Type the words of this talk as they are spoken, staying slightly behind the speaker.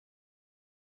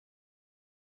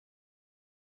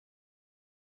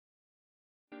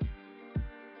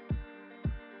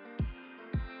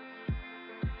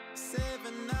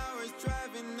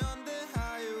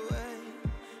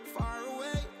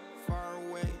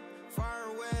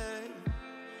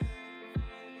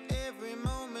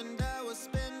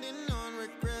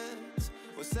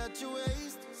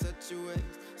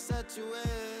at you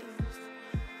west,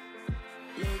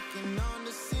 looking on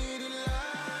the city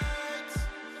lights.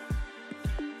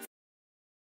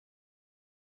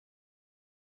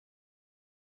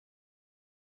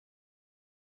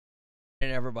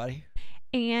 And everybody.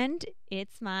 And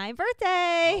it's my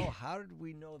birthday. Oh, how did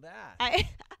we know that? I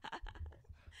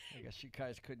guess you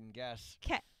guys couldn't guess.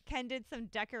 Ken did some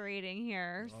decorating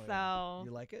here, Oh, so yeah.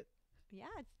 You like it? yeah,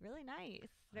 it's really nice. I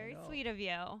Very know. sweet of you.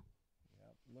 Yep,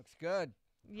 looks good.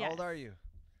 Yes. How old are you?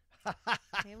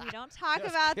 Okay, we don't talk Just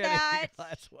about kidding. that.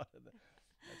 That's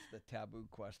the taboo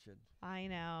question. I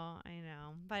know.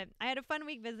 But I had a fun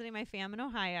week visiting my fam in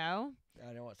Ohio.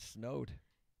 I know it snowed.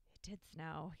 It did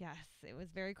snow. Yes, it was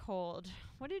very cold.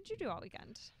 What did you do all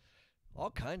weekend? All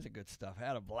kinds of good stuff.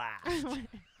 Had a blast.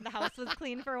 The house was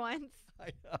clean for once.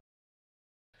 I know.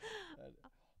 It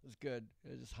was good.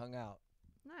 I just hung out.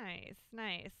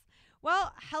 Nice.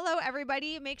 Well, hello,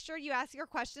 everybody. Make sure you ask your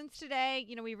questions today.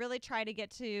 You know, we really try to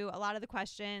get to a lot of the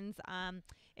questions.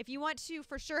 If you want to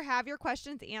for sure have your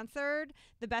questions answered,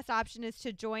 the best option is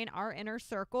to join our inner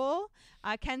circle,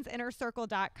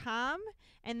 kensinnercircle.com.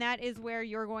 And that is where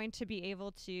you're going to be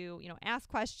able to, ask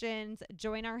questions,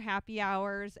 join our happy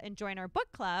hours, and join our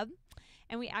book club.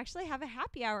 And we actually have a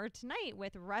happy hour tonight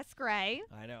with Russ Gray.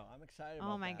 I know. I'm excited about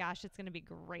that. Oh, my gosh. It's going to be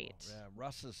great. Oh, yeah,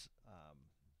 Russ is...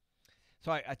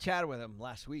 So I chatted with him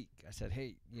last week. I said,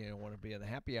 hey, want to be in the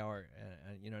happy hour?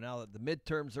 And now that the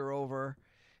midterms are over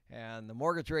and the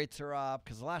mortgage rates are up,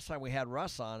 because the last time we had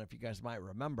Russ on, if you guys might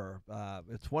remember,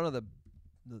 it's one of the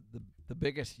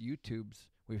biggest YouTubes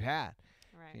we've had.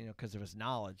 Right. Because of his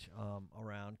knowledge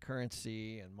around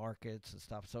currency and markets and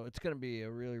stuff. So it's going to be a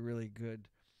really, really good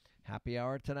happy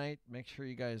hour tonight. Make sure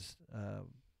you guys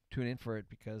tune in for it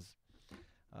because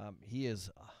he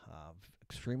is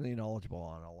extremely knowledgeable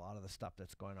on a lot of the stuff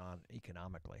that's going on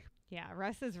economically. Yeah,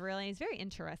 Russ is he's very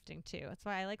interesting too. That's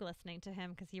why I like listening to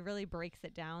him because he really breaks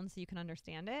it down so you can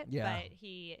understand it. Yeah. But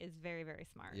he is very, very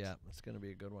smart. Yeah, it's going to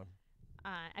be a good one.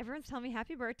 Everyone's telling me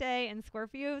happy birthday and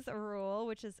Scorpios a rule,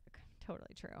 which is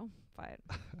totally true. But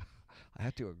I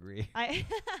have to agree.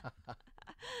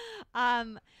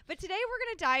 But today we're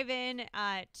going to dive in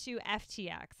to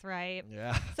FTX, right?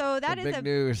 Yeah. So that is big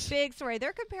news. Big story.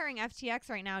 They're comparing FTX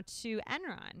right now to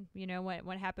Enron. You know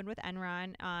what happened with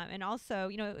Enron, and also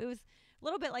it was a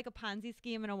little bit like a Ponzi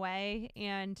scheme in a way.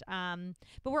 And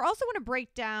but we're also going to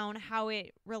break down how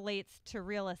it relates to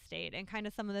real estate and kind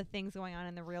of some of the things going on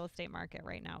in the real estate market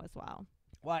right now as well.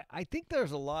 Well, I think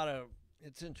there's a lot of.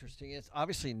 It's interesting. It's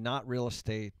obviously not real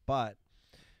estate, but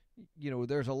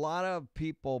there's a lot of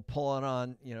people pulling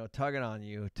on, tugging on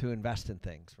you to invest in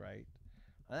things, right?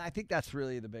 And I think that's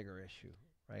really the bigger issue,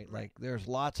 right? Like there's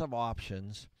lots of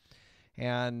options.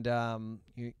 And, at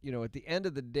the end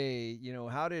of the day,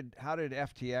 how did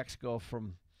FTX go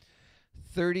from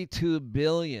 32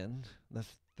 billion,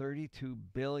 that's 32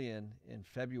 billion in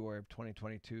February of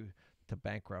 2022 to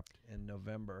bankrupt in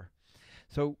November?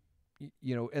 So,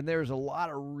 and there's a lot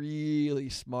of really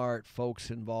smart folks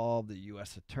involved. The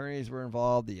U.S. attorneys were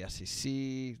involved, the SEC,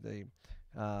 the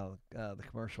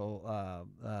commercial,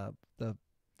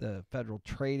 the Federal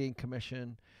Trading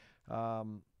Commission.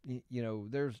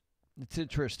 It's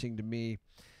interesting to me.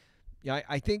 Yeah,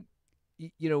 I think,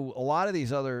 a lot of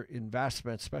these other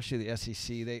investments, especially the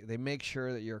SEC, they make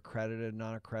sure that you're accredited,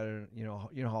 not accredited. You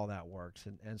know how that works,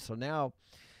 and so now.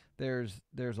 There's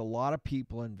a lot of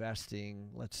people investing,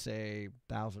 let's say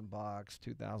 $1,000,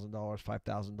 $2,000,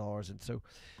 $5,000, and so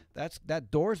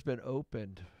that door's been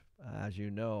opened, as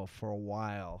you know, for a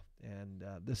while. And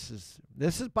this is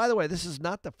by the way, this is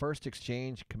not the first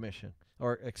exchange commission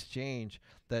or exchange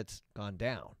that's gone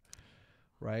down,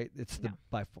 right? It's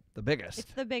the biggest.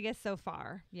 It's the biggest so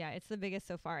far. Yeah, it's the biggest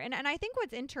so far. And I think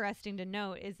what's interesting to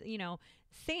note is,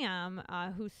 Sam,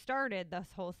 who started this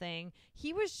whole thing,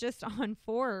 he was just on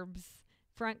Forbes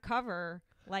front cover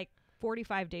like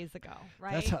 45 days ago,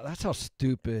 right? That's how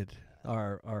stupid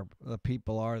our the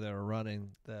people are that are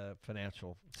running the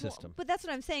financial system. Well, but that's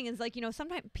what I'm saying is like,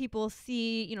 sometimes people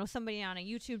see, somebody on a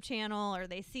YouTube channel or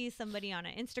they see somebody on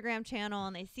an Instagram channel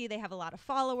and they see they have a lot of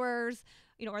followers,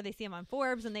 or they see them on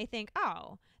Forbes and they think,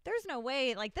 oh, there's no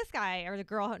way like this guy or the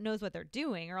girl knows what they're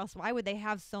doing, or else why would they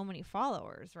have so many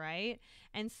followers, right?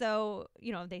 And so,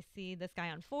 they see this guy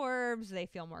on Forbes, they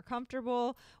feel more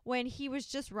comfortable when he was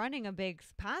just running a big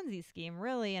Ponzi scheme,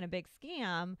 really, and a big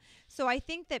scam. So I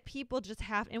think that people just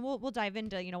have, and we'll dive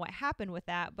into, what happened with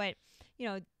that, but,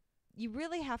 you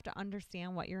really have to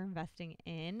understand what you're investing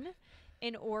in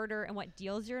order and what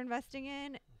deals you're investing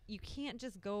in, you can't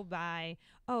just go by,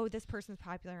 oh, this person's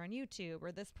popular on YouTube,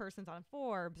 or this person's on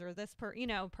Forbes, or this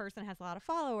person has a lot of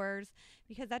followers,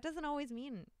 because that doesn't always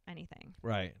mean anything.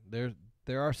 Right.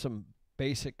 There are some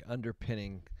basic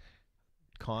underpinning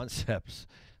concepts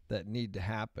that need to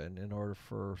happen in order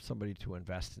for somebody to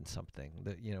invest in something.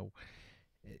 That,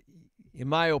 in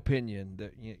my opinion,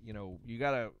 that you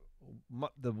gotta.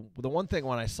 The one thing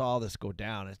when I saw this go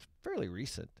down, it's fairly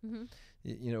recent.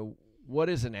 Mm-hmm. What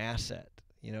is an asset?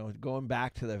 Going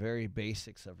back to the very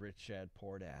basics of Rich Dad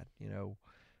Poor Dad.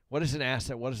 What is an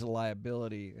asset? What is a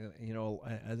liability?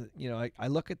 I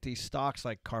look at these stocks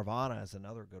like Carvana as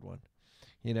another good one.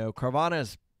 Carvana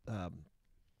is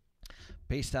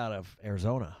based out of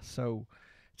Arizona, so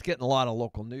it's getting a lot of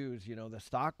local news. The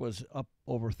stock was up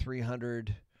over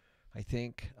 300, I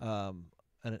think, a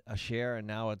share, and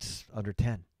now it's under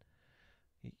 10.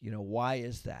 Why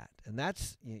is that? And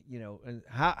that's, and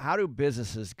how do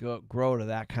businesses grow to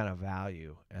that kind of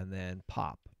value and then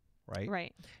pop, right?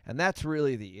 Right. And that's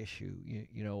really the issue,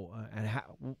 and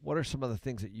what are some of the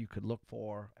things that you could look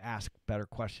for, ask better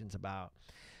questions about?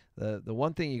 The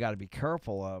one thing you got to be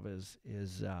careful of is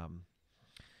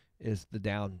the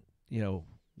down,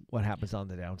 what happens on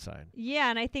the downside. Yeah,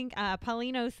 and I think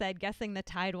Paulino said, guessing the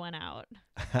tide went out.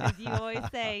 As you always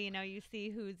say, you see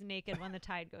who's naked when the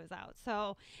tide goes out.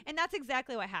 So, and that's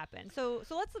exactly what happened. So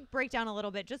let's break down a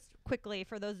little bit just quickly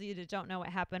for those of you that don't know what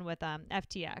happened with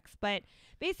FTX. But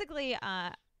basically,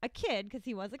 a kid, because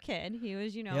he was a kid, he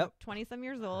was, 20-some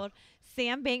years old,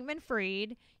 Sam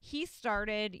Bankman-Fried, he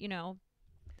started,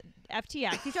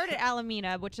 FTX. He started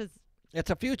Alameda, which is it's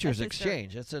a futures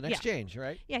exchange. It's an exchange,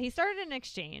 right? Yeah, he started an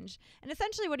exchange. And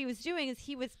essentially what he was doing is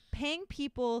he was paying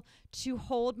people to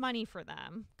hold money for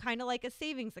them, kind of like a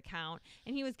savings account.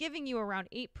 And he was giving you around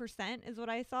 8% is what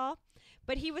I saw.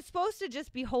 But he was supposed to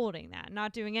just be holding that,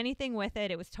 not doing anything with it.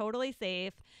 It was totally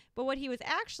safe. But what he was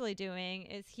actually doing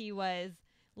is he was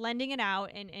lending it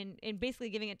out and basically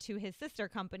giving it to his sister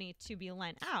company to be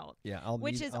lent out. Yeah,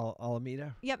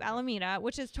 Alameda. Yep, Alameda,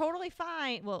 which is totally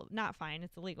fine. Well, not fine.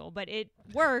 It's illegal, but it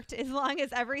worked as long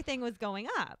as everything was going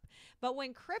up. But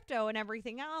when crypto and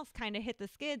everything else kind of hit the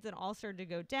skids and all started to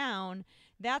go down,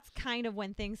 that's kind of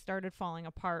when things started falling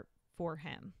apart for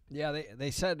him. Yeah,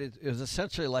 they said it was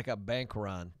essentially like a bank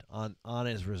run on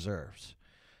his reserves.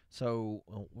 So,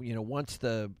 once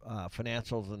the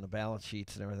financials and the balance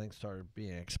sheets and everything started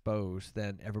being exposed,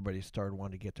 then everybody started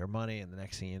wanting to get their money, and the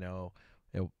next thing you know,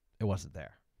 it wasn't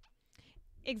there.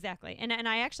 Exactly. And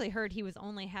I actually heard he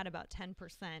only had about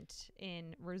 10%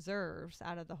 in reserves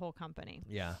out of the whole company.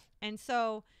 Yeah. And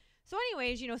so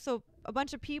anyways, so a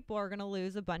bunch of people are going to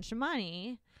lose a bunch of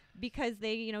money because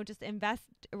they, just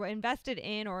invested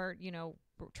in or,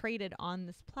 traded on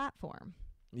this platform.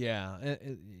 Yeah.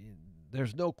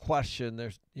 There's no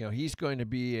question. He's going to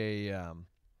be a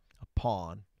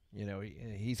pawn.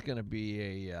 He's going to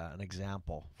be an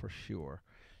example for sure.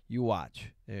 You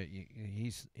watch.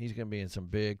 He's going to be in some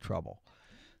big trouble.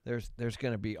 There's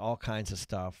going to be all kinds of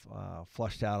stuff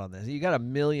flushed out on this. You got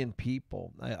 1 million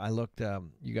people. I looked.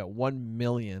 You got 1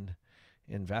 million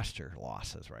investor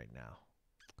losses right now.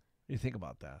 What do you think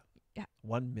about that? Yeah.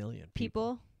 1 million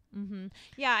people. Mm-hmm.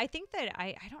 Yeah, I think that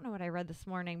I don't know what I read this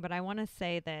morning, but I want to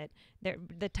say that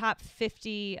the top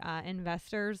 50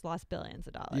 investors lost billions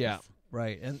of dollars. Yeah,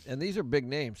 right. And these are big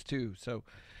names too. So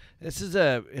it's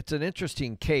an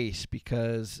interesting case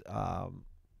because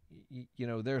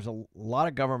there's a lot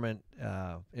of government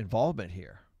involvement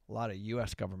here, a lot of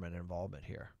U.S. government involvement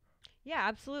here. Yeah,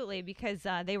 absolutely, because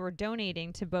they were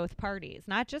donating to both parties,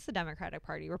 not just the Democratic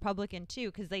Party, Republican too,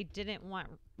 because they didn't want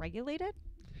regulated.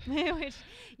 Which,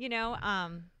 it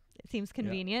seems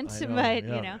convenient, but,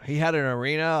 He had an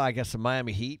arena, I guess the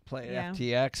Miami Heat played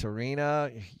FTX arena.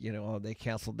 They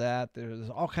canceled that. There's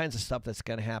all kinds of stuff that's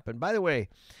going to happen. By the way,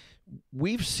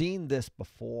 we've seen this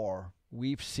before.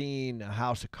 We've seen a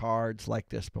house of cards like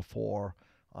this before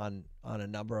on a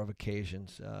number of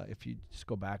occasions. If you just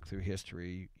go back through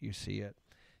history, you see it.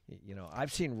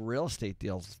 I've seen real estate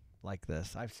deals like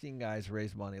this. I've seen guys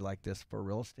raise money like this for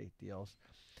real estate deals.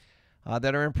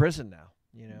 That are in prison now.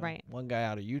 Right. One guy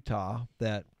out of Utah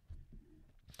that,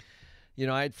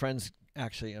 I had friends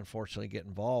actually, unfortunately, get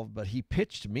involved, but he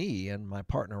pitched me and my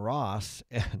partner Ross,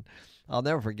 and I'll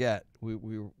never forget. We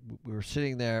were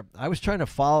sitting there. I was trying to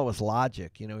follow his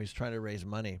logic. He's trying to raise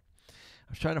money. I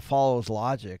was trying to follow his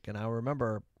logic, and I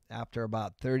remember after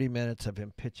about 30 minutes of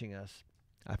him pitching us,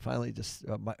 I finally just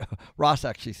Ross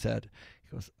actually said,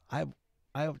 he goes, I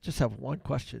just have one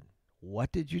question.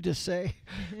 What did you just say?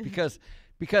 because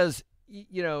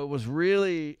it was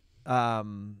really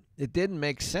it didn't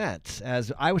make sense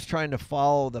as I was trying to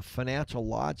follow the financial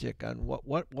logic on what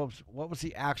was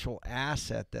the actual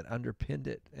asset that underpinned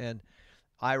it. And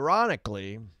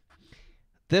ironically,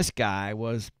 this guy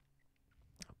was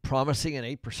promising an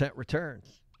 8% return.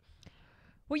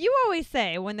 Well, you always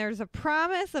say when there's a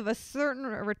promise of a certain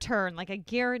return, like a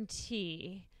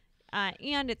guarantee,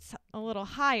 and it's a little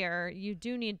higher, you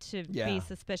do need to be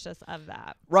suspicious of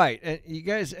that. Right. And you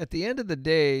guys, at the end of the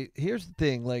day, here's the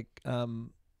thing, like,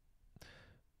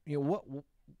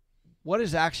 what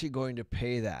is actually going to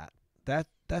pay that?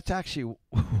 That's actually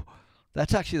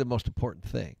the most important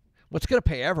thing. What's going to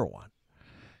pay everyone?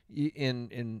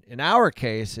 In our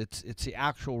case, it's the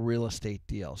actual real estate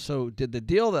deal. So did the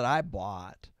deal that I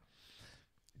bought,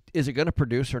 is it going to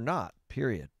produce or not?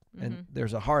 Period. Mm-hmm. And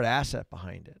there's a hard asset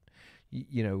behind it.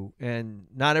 And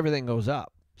not everything goes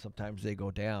up. Sometimes they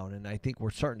go down. And I think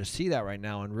we're starting to see that right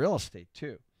now in real estate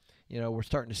too. We're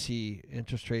starting to see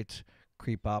interest rates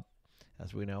creep up,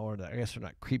 as we know, or I guess they're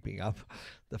not creeping up.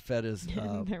 The Fed is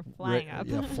they're flying up.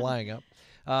 Yeah, flying up.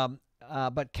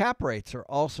 But cap rates are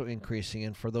also increasing.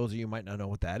 And for those of you who might not know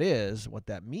what that is, what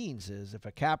that means is if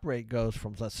a cap rate goes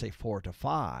from, let's say, 4 to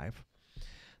 5,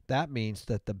 that means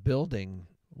that the building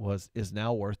is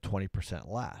now worth 20%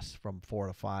 less. From 4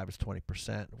 to 5 is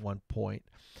 20%, 1 point.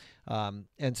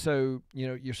 And so,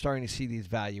 you're starting to see these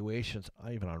valuations,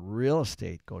 even on real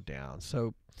estate, go down.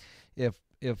 So if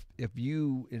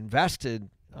you invested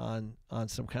on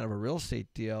some kind of a real estate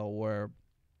deal where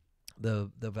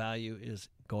the value is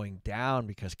going down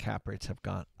because cap rates have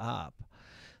gone up,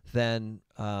 then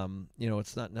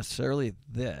it's not necessarily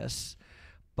this,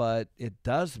 but it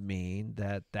does mean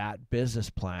that business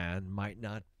plan might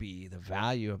not be the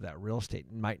value of that real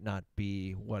estate, might not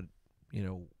be what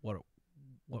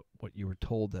you were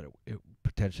told that it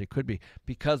potentially could be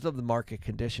because of the market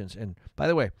conditions. And by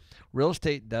the way, real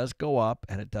estate does go up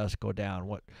and it does go down.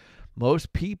 What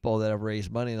most people that have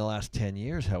raised money in the last 10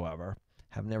 years, however,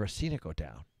 have never seen it go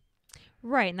down.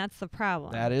 Right, and that's the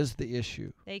problem. That is the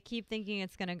issue. They keep thinking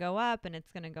it's going to go up and it's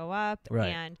going to go up. Right.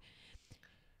 And,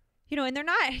 and they're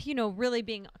not, really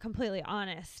being completely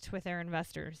honest with their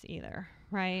investors either,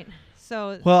 right?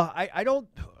 So, well, I don't,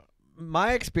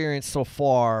 my experience so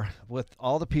far with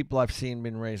all the people I've seen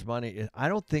been raise money, I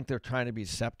don't think they're trying to be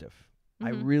deceptive. Mm-hmm.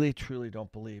 I really, truly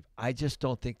don't believe. I just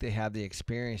don't think they have the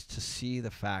experience to see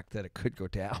the fact that it could go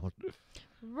down.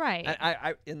 Right.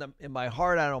 I in my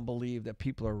heart, I don't believe that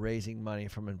people are raising money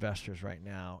from investors right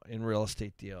now in real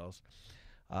estate deals,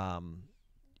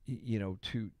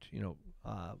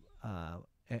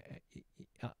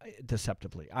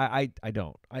 deceptively. I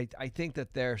don't. I think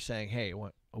that they're saying, hey, it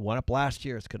went up last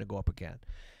year, it's going to go up again.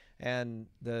 And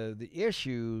the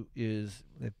issue is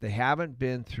if they haven't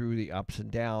been through the ups and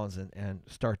downs and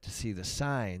start to see the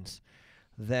signs,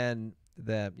 then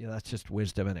that's just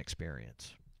wisdom and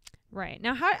experience. Right.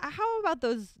 Now, how about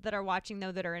those that are watching,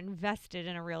 though, that are invested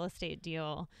in a real estate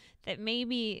deal that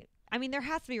maybe, there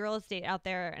has to be real estate out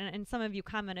there, and some of you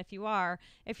comment if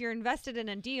you're invested in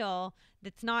a deal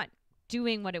that's not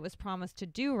doing what it was promised to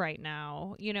do right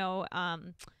now,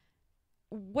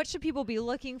 what should people be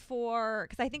looking for?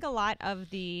 Because I think a lot of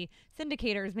the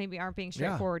syndicators maybe aren't being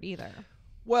straightforward either.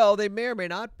 Well, they may or may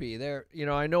not be.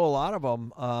 I know a lot of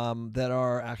them that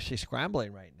are actually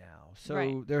scrambling right now.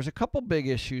 So There's a couple big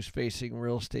issues facing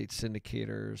real estate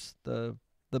syndicators. The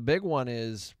big one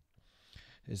is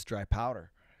dry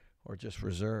powder or just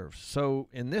reserves. So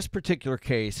in this particular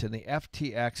case, in the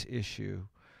FTX issue,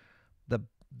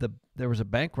 there was a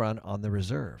bank run on the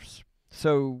reserves.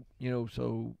 So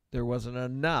there wasn't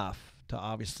enough to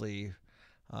obviously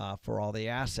for all the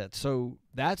assets. So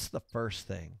that's the first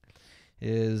thing.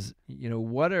 Is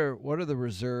what are the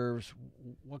reserves?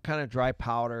 What kind of dry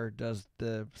powder does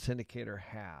the syndicator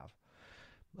have?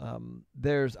 I'm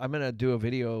going to do a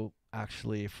video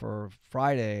actually for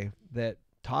Friday that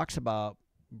talks about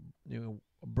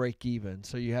break even.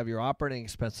 So you have your operating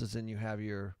expenses and you have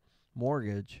your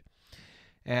mortgage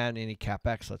and any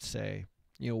capex, let's say.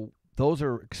 Those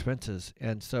are expenses,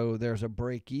 and so there's a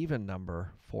break even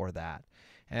number for that.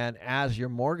 And as your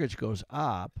mortgage goes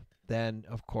up, then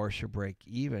of course your break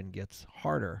even gets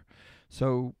harder.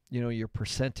 So, your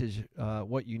percentage,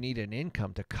 what you need in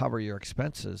income to cover your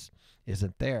expenses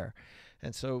isn't there.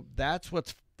 And so that's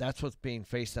what's being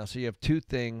faced now. So you have two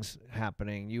things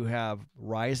happening. You have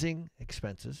rising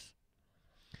expenses,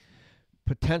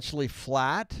 potentially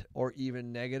flat or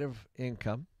even negative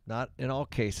income. Not in all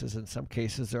cases. In some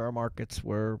cases, there are markets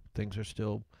where things are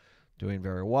still doing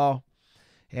very well.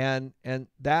 And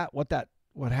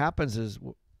what happens is,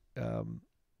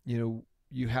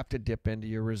 you have to dip into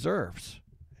your reserves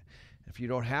If you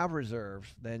don't have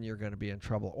reserves, then you're going to be in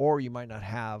trouble, or you might not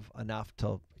have enough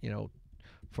to,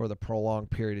 for the prolonged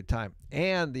period of time.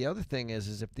 And the other thing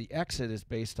is if the exit is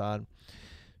based on,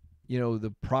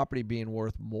 the property being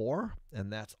worth more,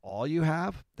 and that's all you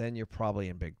have, then you're probably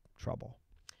in big trouble.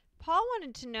 Paul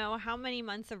wanted to know how many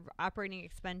months of operating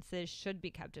expenses should be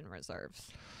kept in reserves.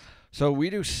 So we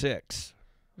do 6.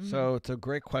 So it's a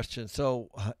great question. So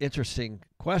interesting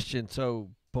question. So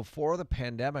before the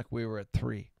pandemic, we were at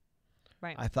 3.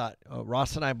 Right. I thought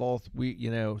Ross and I both,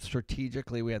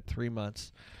 strategically we had 3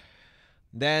 months.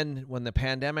 Then when the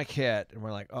pandemic hit, and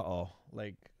we're like,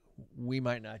 like we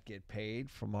might not get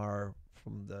paid from our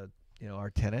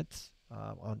tenants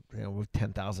with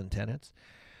 10,000 tenants.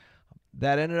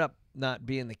 That ended up not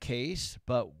being the case,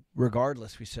 but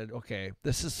regardless, we said, okay,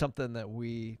 this is something that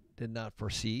we did not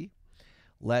foresee.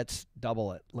 Let's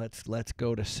double it. Let's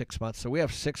go to 6 months. So we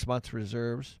have 6 months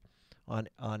reserves on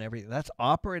everything. That's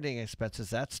operating expenses.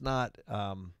 That's not,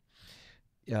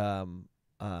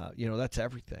 that's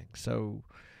everything. So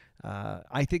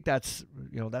I think that's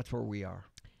where we are.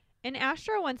 And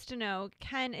Astro wants to know,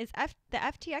 Ken, is the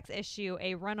FTX issue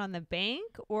a run on the bank,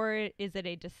 or is it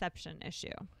a deception issue?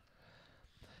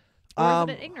 Or is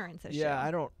it an ignorance issue? Yeah,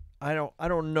 I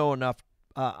don't know enough.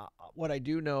 What I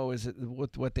do know is that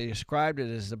what they described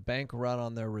it as a bank run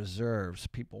on their reserves.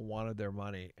 People wanted their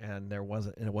money, and it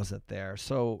wasn't there.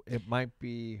 So it might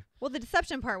be. Well, the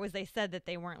deception part was they said that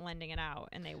they weren't lending it out,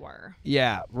 and they were.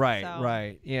 Yeah,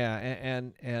 right. Yeah,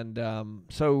 and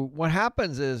so what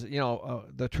happens is,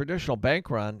 the traditional bank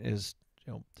run is,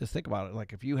 just think about it.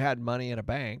 Like if you had money in a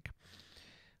bank,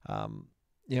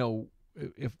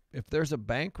 if there's a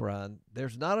bank run,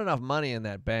 there's not enough money in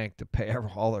that bank to pay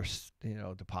all their,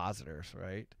 depositors,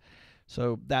 right?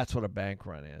 So that's what a bank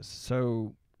run is.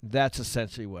 So that's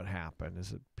essentially what happened, is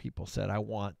that people said, I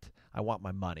want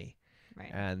my money. Right.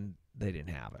 And they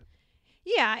didn't have it.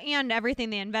 Yeah, and everything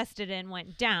they invested in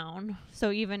went down.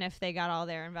 So even if they got all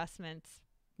their investments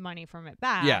money from it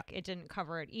back, it didn't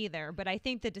cover it either. But I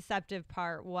think the deceptive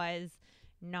part was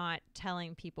not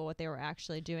telling people what they were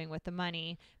actually doing with the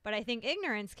money. But I think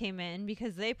ignorance came in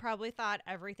because they probably thought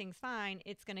everything's fine.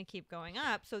 It's going to keep going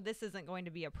up. So this isn't going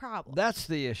to be a problem. That's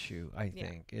the issue, I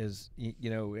think, is,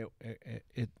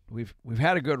 we've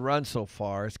had a good run so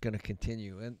far. It's going to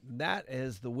continue. And that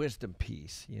is the wisdom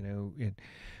piece.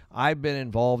 I've been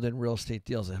involved in real estate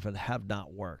deals that have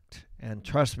not worked. And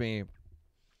trust me,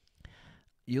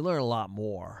 you learn a lot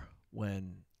more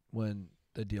when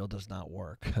the deal does not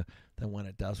work than when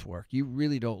it does work. You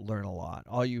really don't learn a lot.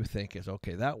 All you think is,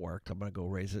 okay, that worked. I'm going to go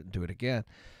raise it and do it again.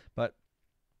 But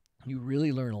you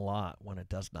really learn a lot when it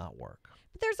does not work.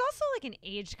 But there's also like an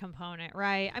age component,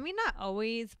 right? I mean, not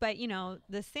always, but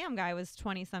the Sam guy was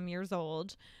 20 some years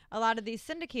old. A lot of these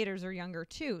syndicators are younger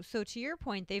too. So to your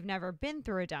point, they've never been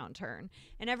through a downturn.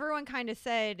 And everyone kind of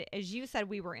said, as you said,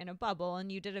 we were in a bubble, and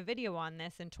you did a video on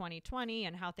this in 2020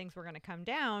 and how things were going to come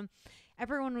down.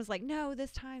 Everyone was like, no,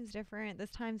 this time's different. This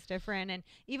time's different. And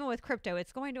even with crypto,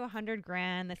 it's going to 100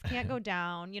 grand. This can't go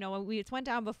down. It went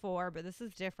down before, but this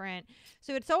is different.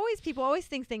 So people always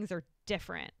think things are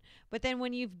different. But then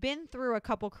when you've been through a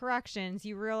couple corrections,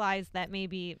 you realize that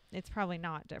maybe it's probably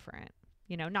not different.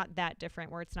 Not that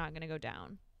different where it's not going to go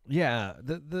down. Yeah.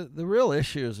 The real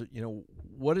issue is,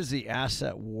 what is the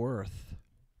asset worth?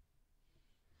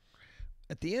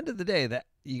 At the end of the day, that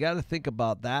you got to think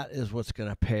about, that is what's going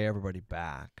to pay everybody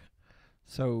back.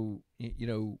 So,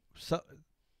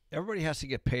 everybody has to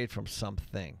get paid from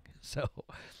something. So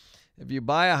if you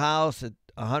buy a house at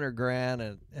 100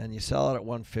 grand and you sell it at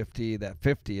 150, that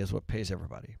 50 is what pays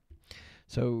everybody.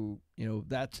 So,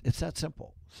 it's that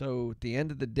simple. So at the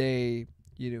end of the day,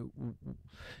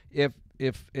 if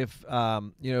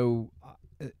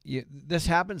this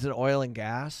happens in oil and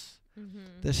gas. Mm-hmm.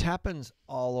 This happens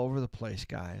all over the place,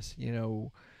 guys.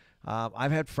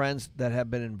 I've had friends that have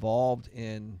been involved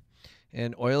in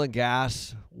oil and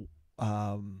gas,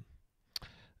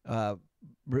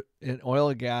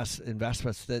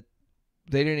 investments that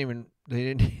they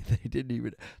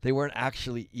weren't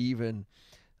actually even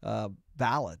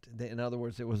valid. In other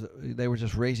words, they were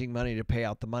just raising money to pay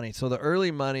out the money. So the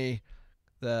early money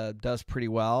does pretty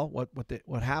well.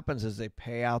 What happens is they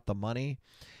pay out the money.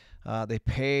 They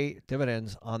pay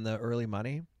dividends on the early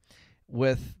money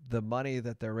with the money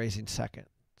that they're raising second.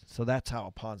 So that's how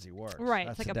a Ponzi works. Right.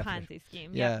 That's it's like a Ponzi scheme.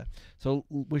 Yeah. Yep. So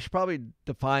we should probably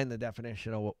define the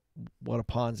definition of what a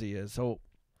Ponzi is. So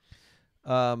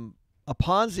a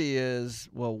Ponzi is,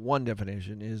 one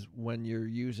definition is when you're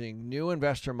using new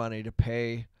investor money to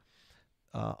pay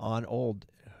on old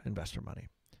investor money.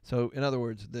 So in other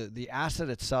words, the asset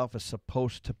itself is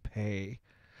supposed to pay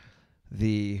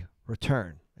the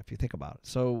return, if you think about it.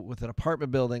 So with an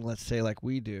apartment building, let's say like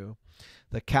we do,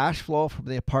 the cash flow from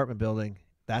the apartment building,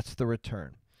 that's the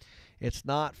return. It's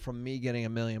not from me getting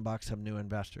 $1 million of new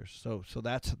investors. So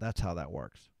that's how that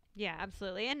works. Yeah,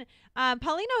 absolutely. And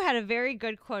Paulino had a very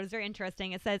good quote. It's very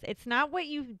interesting. It says, "It's not what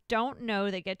you don't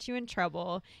know that gets you in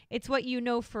trouble. It's what you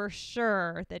know for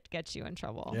sure that gets you in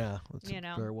trouble." Yeah, that's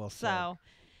very well said.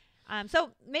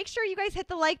 So make sure you guys hit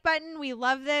the like button. We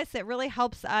love this. It really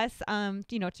helps us,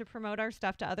 to promote our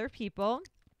stuff to other people.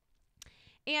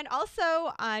 And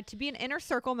also to be an Inner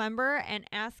Circle member and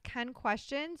ask Ken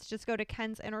questions, just go to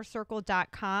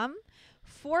kensinnercircle.com.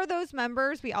 For those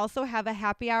members, we also have a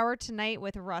happy hour tonight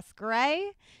with Russ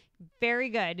Gray. Very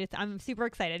good. I'm super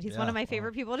excited. He's one of my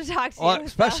favorite people to talk to.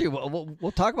 Especially,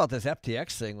 we'll talk about this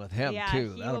FTX thing with him,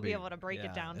 too. He will be able to break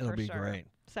it down for sure. It'll be great.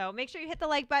 So make sure you hit the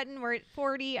like button. We're at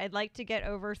 40. I'd like to get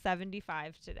over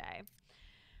 75 today.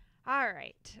 All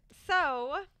right.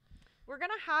 So we're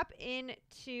going to hop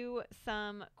into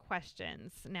some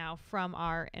questions now from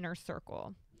our Inner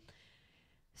Circle.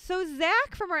 So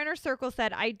Zach from our Inner Circle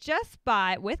said, "I just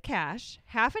bought with cash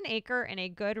half an acre in a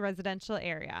good residential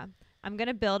area. I'm going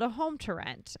to build a home to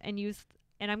rent and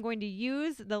I'm going to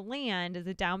use the land as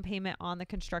a down payment on the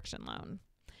construction loan,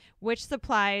 which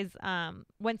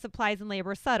when supplies and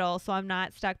labor settle, so I'm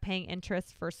not stuck paying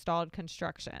interest for stalled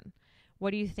construction. What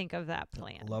do you think of that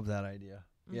plan?" I love that idea.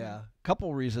 Mm-hmm. Yeah, a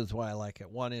couple reasons why I like it.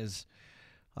 One is,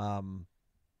 you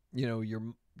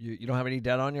don't have any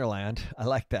debt on your land. I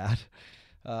like that.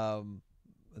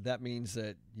 That means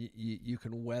that you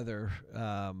can weather.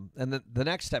 And the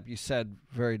next step you said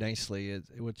very nicely,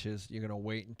 which is you're going to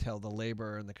wait until the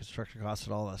labor and the construction costs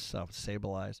and all that stuff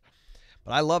stabilize.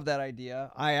 But I love that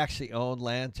idea. I actually own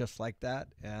land just like that,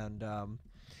 and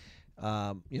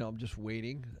I'm just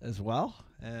waiting as well.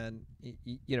 And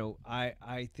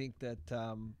I think that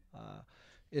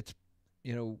it's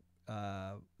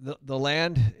the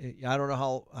land. I don't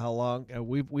know how long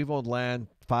we've owned land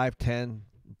 5, 10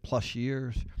 plus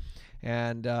years,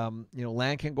 and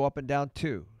land can go up and down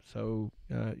too. So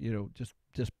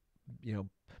just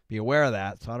be aware of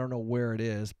that. So I don't know where it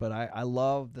is, but I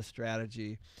love the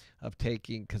strategy of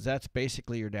taking, because that's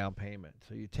basically your down payment.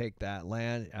 So you take that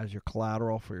land as your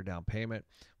collateral for your down payment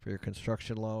for your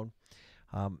construction loan.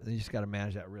 You just got to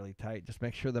manage that really tight. Just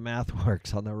make sure the math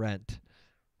works on the rent.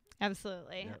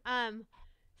 Absolutely. Yep.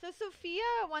 So Sophia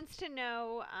wants to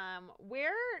know,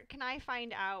 where can I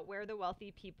find out where the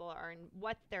wealthy people are and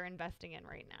what they're investing in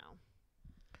right now?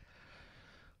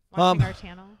 Watching our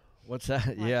channel. What's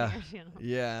that? Yeah.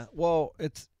 Yeah. Well,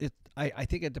 I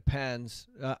think it depends.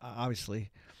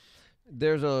 Obviously,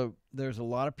 there's a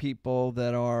lot of people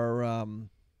that are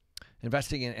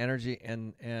investing in energy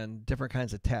and different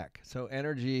kinds of tech. So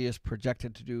energy is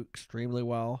projected to do extremely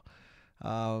well.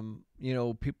 A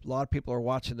lot of people are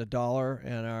watching the dollar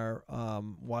and are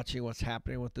watching what's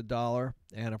happening with the dollar,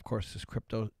 and of course this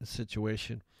crypto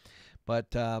situation.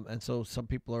 But and so some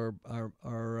people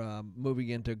are moving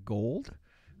into gold.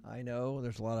 I know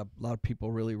there's a lot of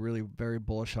people really very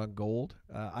bullish on gold.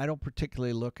 I don't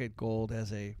particularly look at gold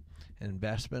as an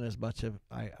investment as much as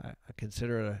I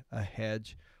consider it a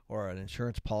hedge or an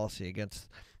insurance policy against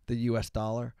the U.S.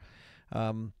 dollar.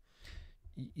 And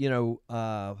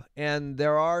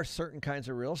there are certain kinds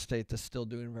of real estate that's still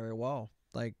doing very well,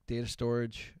 like data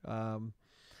storage,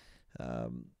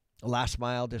 last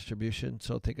mile distribution.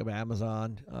 So think of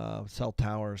Amazon, cell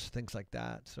towers, things like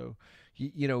that. So,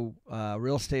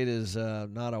 real estate is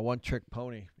not a one-trick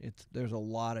pony. There's a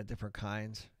lot of different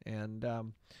kinds, and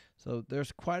so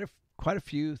there's quite a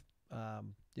few. I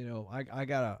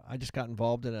just got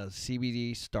involved in a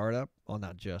CBD startup. Well,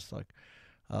 not just like.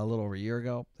 A little over a year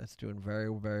ago. That's doing very,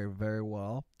 very, very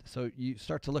well. So you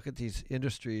start to look at these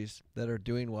industries that are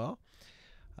doing well.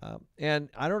 And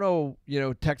I don't know,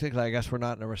 technically I guess we're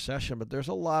not in a recession, but there's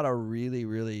a lot of really,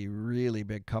 really, really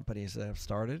big companies that have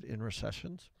started in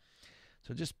recessions.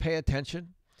 So just pay attention.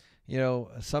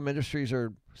 Some industries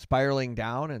are spiraling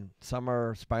down and some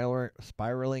are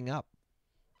spiraling up.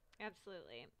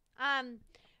 Absolutely.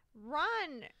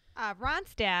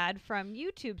 Ron's dad from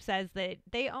YouTube says that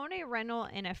they own a rental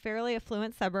in a fairly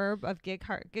affluent suburb of Gig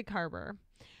Harbor.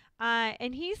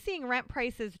 And he's seeing rent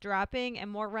prices dropping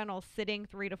and more rentals sitting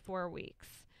 3 to 4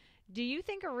 weeks. Do you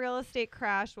think a real estate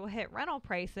crash will hit rental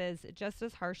prices just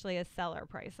as harshly as seller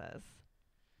prices?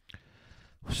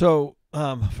 So,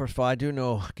 first of all, I do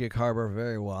know Gig Harbor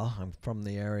very well. I'm from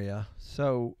the area.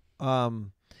 So, I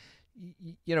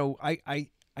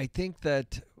think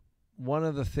that one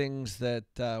of the things that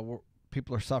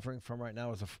people are suffering from right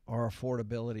now are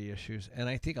affordability issues. And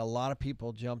I think a lot of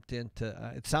people jumped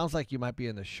into it sounds like you might be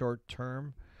in the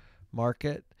short-term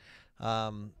market.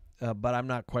 But I'm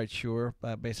not quite sure.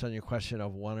 Based on your question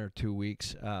of 1 or 2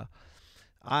 weeks,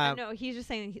 No, he's just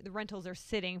saying the rentals are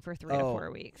sitting for 3 to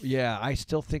 4 weeks. Yeah, I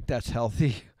still think that's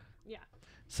healthy. Yeah.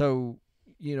 So,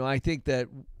 I think that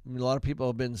a lot of people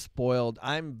have been spoiled.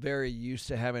 I'm very used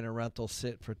to having a rental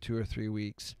sit for 2 or 3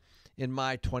 weeks in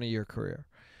my 20-year career.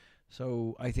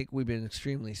 So I think we've been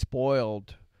extremely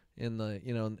spoiled in the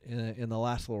in the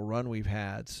last little run we've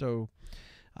had. So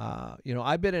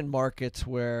I've been in markets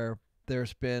where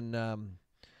there's been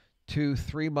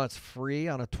 2-3 months free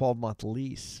on a 12-month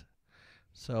lease.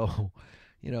 So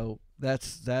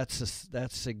that's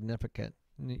significant.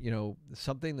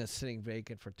 Something that's sitting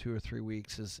vacant for 2 or 3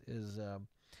 weeks is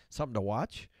something to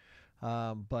watch.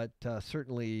 But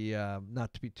certainly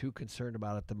not to be too concerned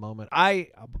about at the moment. I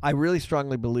really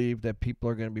strongly believe that people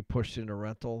are going to be pushed into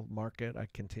rental market. I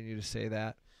continue to say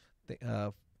that.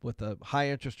 With the high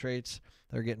interest rates,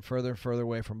 they're getting further and further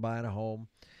away from buying a home,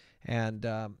 and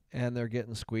they're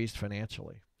getting squeezed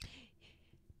financially.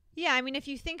 Yeah, I mean, if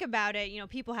you think about it,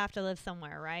 people have to live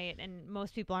somewhere, right? And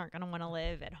most people aren't going to want to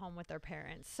live at home with their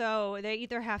parents. So they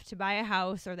either have to buy a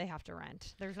house or they have to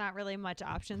rent. There's not really much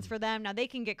options for them. Now, they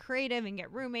can get creative and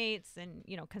get roommates and,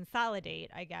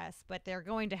 consolidate, I guess, but they're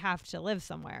going to have to live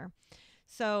somewhere.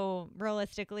 So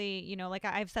realistically, like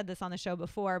I've said this on the show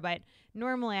before, but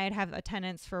normally I'd have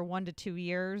tenants for 1 to 2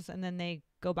 years and then they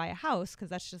go buy a house because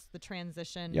that's just the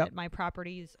transition that my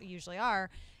properties usually are.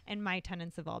 And my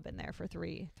tenants have all been there for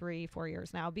 4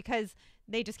 years now because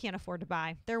they just can't afford to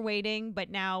buy. They're waiting, but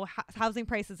now housing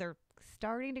prices are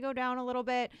starting to go down a little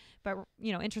bit, but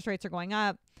interest rates are going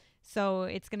up. So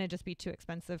it's going to just be too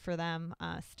expensive for them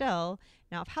still.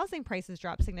 Now, if housing prices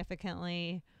drop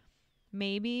significantly,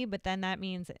 maybe, but then that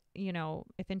means,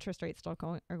 if interest rates still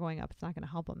are going up, it's not going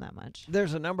to help them that much.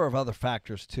 There's a number of other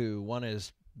factors too. One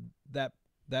is that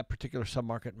particular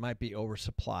submarket might be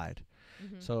oversupplied.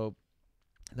 Mm-hmm. So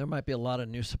there might be a lot of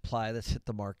new supply that's hit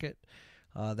the market.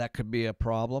 That could be a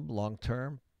problem long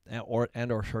term or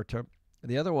short term.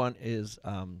 The other one is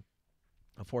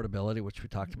affordability, which we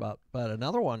talked about. But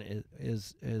another one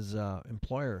is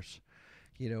employers.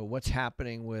 What's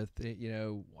happening with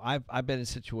I've been in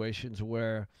situations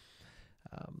where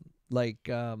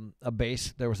there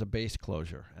was a base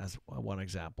closure as one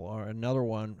example, or another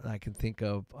one I can think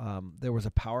of. There was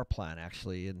a power plant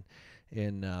actually in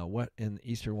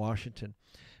Eastern Washington,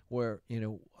 where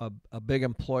a big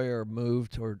employer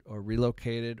moved or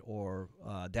relocated or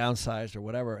downsized or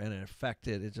whatever, and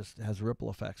it just has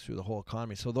ripple effects through the whole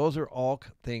economy. So those are all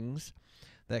things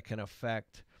that can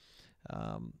affect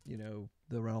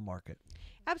the rental market.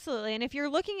 Absolutely. And if you're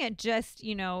looking at just,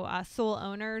 sole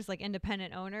owners, like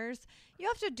independent owners, you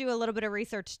have to do a little bit of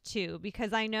research too,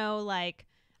 because I know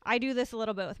I do this a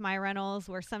little bit with my rentals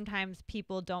where sometimes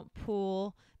people don't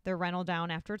pull their rental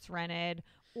down after it's rented,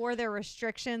 or their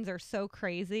restrictions are so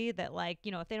crazy that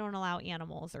if they don't allow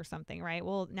animals or something, right?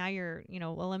 Well, now you're,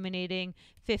 eliminating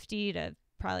 50 to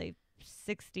probably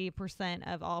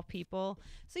 60% of all people.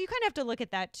 So you kind of have to look at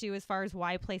that too, as far as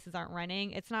why places aren't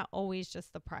renting. It's not always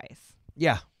just the price.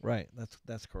 Yeah, right.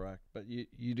 That's correct. But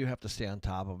you do have to stay on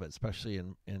top of it, especially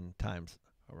in times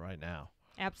right now.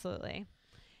 Absolutely.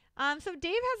 So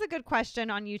Dave has a good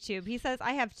question on YouTube. He says,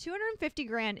 I have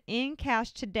 $250,000 in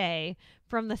cash today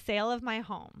from the sale of my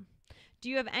home. Do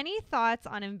you have any thoughts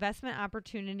on investment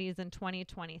opportunities in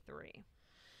 2023?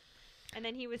 And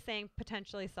then he was saying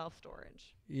potentially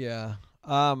self-storage. Yeah.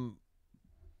 For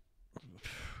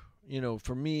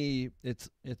me, it's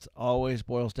always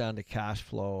boils down to cash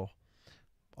flow,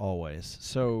 always.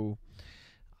 So,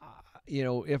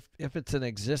 if it's an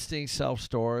existing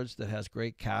self-storage that has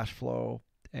great cash flow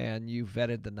and you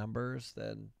vetted the numbers,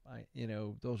 then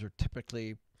those are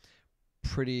typically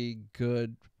pretty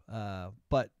good,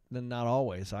 but not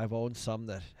always. I've owned some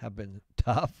that have been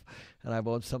tough, and I've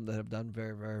owned some that have done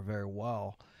very, very, very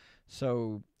well.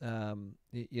 So,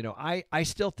 I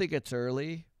still think it's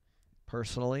early,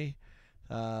 personally,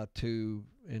 to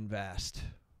invest,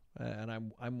 and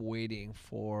I'm waiting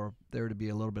for there to be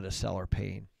a little bit of seller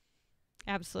pain.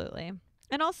 Absolutely,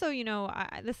 and also,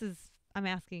 I'm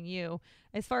asking you,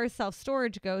 as far as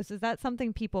self-storage goes, is that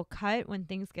something people cut when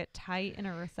things get tight in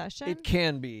a recession? It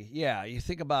can be. Yeah. You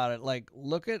think about it,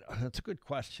 that's a good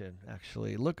question,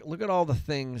 actually. Look at all the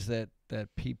things that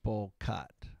people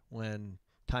cut when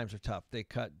times are tough. They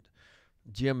cut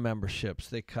gym memberships.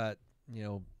 They cut,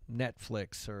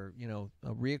 Netflix or,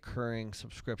 reoccurring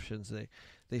subscriptions.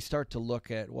 They start to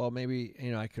look at, well, maybe,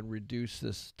 I can reduce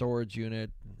this storage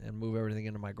unit and move everything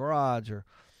into my garage or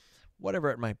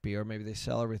whatever it might be, or maybe they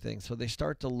sell everything. So they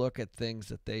start to look at things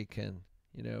that they can,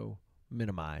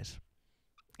 minimize.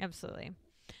 Absolutely.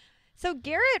 So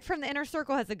Garrett from the Inner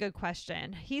Circle has a good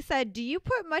question. He said, do you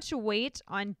put much weight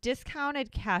on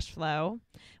discounted cash flow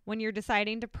when you're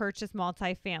deciding to purchase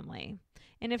multifamily?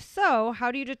 And if so,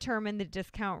 how do you determine the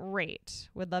discount rate?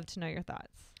 Would love to know your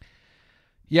thoughts.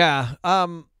 Yeah.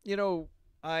 I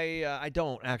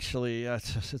don't actually.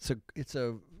 It's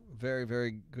a very,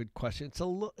 very good question. It's a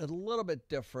little bit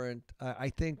different. I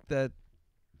think that,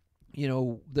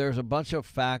 there's a bunch of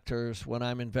factors when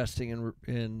I'm investing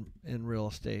in real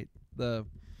estate.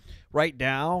 Right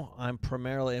now, I'm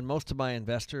primarily, and most of my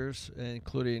investors,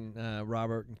 including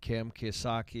Robert and Kim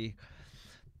Kiyosaki,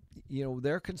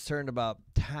 they're concerned about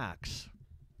tax.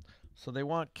 So they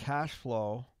want cash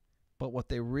flow, but what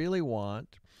they really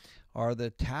want are the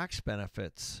tax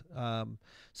benefits.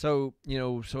 So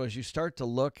as you start to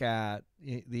look at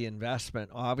the investment,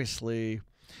 obviously,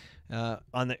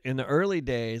 in the early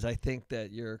days, I think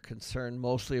that you're concerned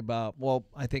mostly about,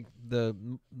 I think the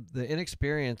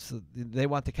inexperience, they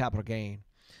want the capital gain.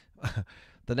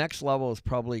 The next level is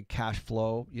probably cash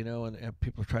flow, and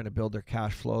people are trying to build their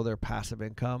cash flow, their passive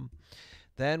income.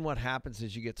 Then what happens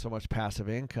is you get so much passive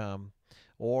income,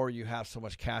 or you have so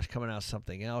much cash coming out of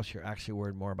something else, you're actually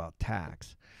worried more about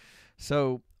tax.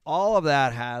 So all of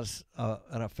that has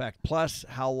an effect. Plus,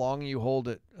 how long you hold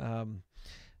it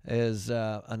is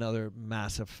another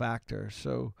massive factor.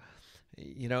 So,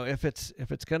 if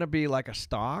it's going to be like a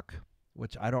stock,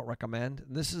 which I don't recommend,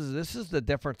 this is the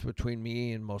difference between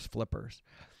me and most flippers.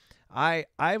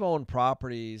 I've owned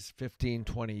properties 15,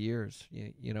 20 years,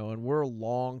 and we're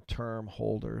long-term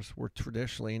holders. We're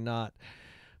traditionally not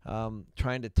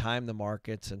trying to time the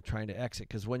markets and trying to exit,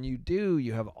 because when you do,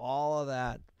 you have all of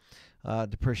that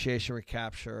depreciation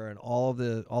recapture and all of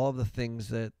the things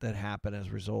that happen as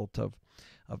a result of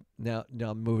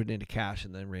now moving into cash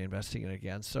and then reinvesting it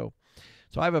again. So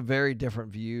I have a very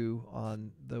different view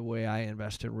on the way I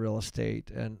invest in real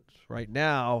estate. And right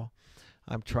now,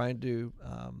 I'm trying to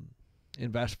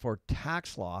invest for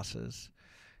tax losses,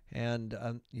 and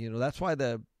that's why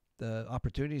the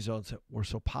opportunity zones were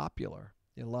so popular.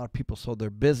 A lot of people sold their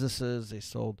businesses, they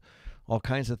sold all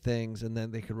kinds of things, and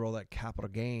then they could roll that capital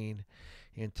gain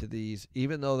into these.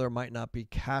 Even though there might not be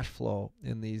cash flow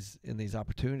in these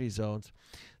opportunity zones,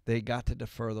 they got to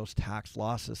defer those tax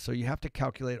losses. So you have to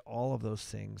calculate all of those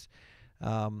things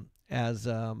as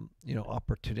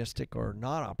opportunistic or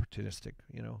not opportunistic.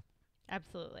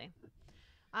 Absolutely.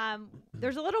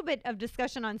 There's a little bit of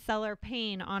discussion on seller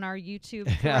pain on our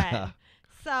YouTube thread.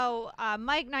 So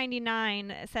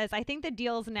Mike99 says, I think the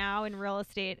deals now in real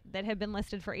estate that have been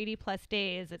listed for 80 plus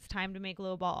days, it's time to make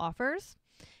lowball offers.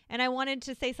 And I wanted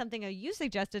to say something you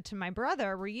suggested to my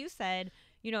brother, where you said,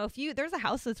 if there's a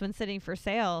house that's been sitting for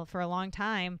sale for a long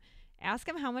time, ask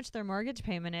them how much their mortgage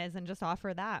payment is and just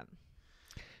offer that.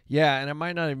 Yeah, and it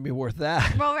might not even be worth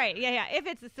that. Well, right. Yeah. If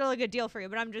it's still a good deal for you,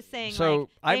 but I'm just saying, so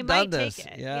I've done this. Take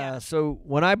it. Yeah. So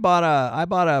when I bought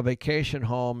a vacation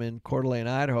home in Coeur d'Alene,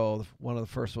 Idaho, one of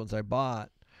the first ones I bought,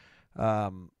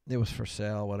 it was for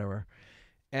sale, whatever.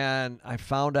 And I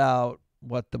found out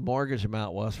what the mortgage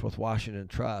amount was with Washington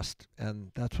Trust,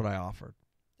 and that's what I offered.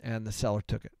 And the seller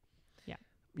took it. Yeah.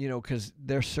 Because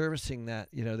they're servicing that,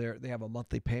 they have a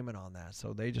monthly payment on that.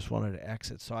 So they just wanted to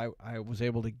exit. So I was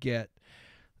able to get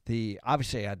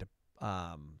obviously I had to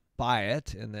buy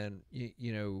it and then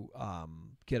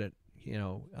get it.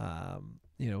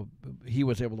 He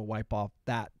was able to wipe off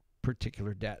that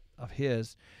particular debt of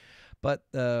his. But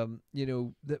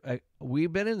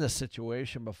we've been in this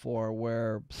situation before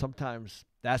where sometimes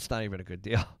that's not even a good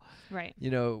deal. Right.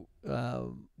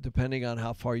 Depending on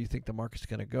how far you think the market's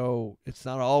going to go, it's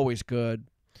not always good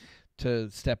to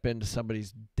step into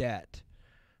somebody's debt.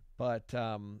 But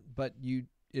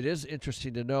it is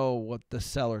interesting to know what the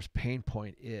seller's pain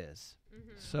point is.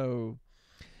 Mm-hmm. So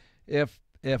if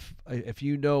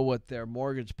you know what their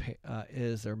mortgage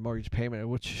is, their mortgage payment,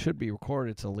 which should be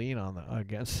recorded, it's a lien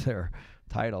against their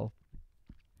title,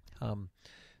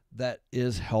 that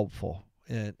is helpful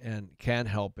and can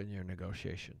help in your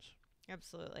negotiations.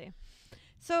 Absolutely.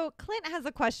 So Clint has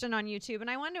a question on YouTube, and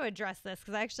I want to address this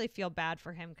because I actually feel bad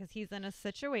for him because he's in a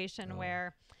situation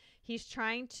where he's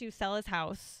trying to sell his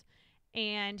house.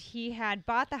 And he had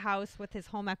bought the house with his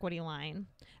home equity line,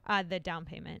 the down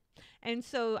payment. And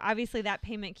so obviously that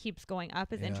payment keeps going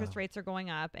up as interest rates are going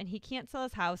up, and he can't sell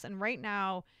his house. And right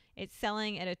now it's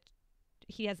selling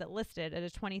he has it listed at a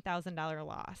 $20,000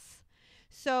 loss.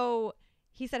 So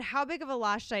he said, how big of a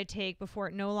loss should I take before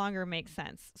it no longer makes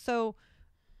sense? So,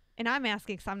 and I'm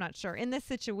asking because I'm not sure. In this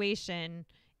situation,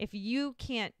 if you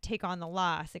can't take on the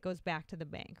loss, it goes back to the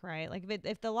bank, right? Like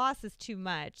if the loss is too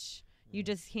much, you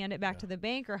just hand it back to the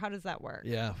bank, or how does that work?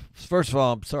 Yeah. First of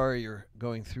all, I'm sorry you're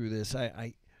going through this.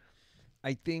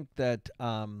 I think that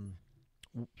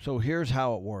so here's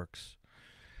how it works.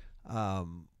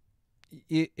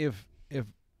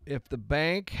 If the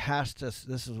bank has to,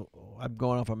 this is, I'm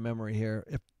going off of memory here.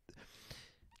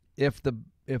 If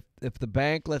the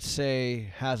bank, let's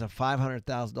say, has a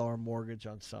 $500,000 mortgage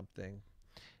on something,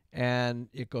 and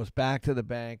it goes back to the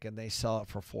bank and they sell it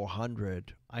for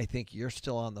 400, I think you're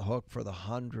still on the hook for the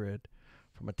 100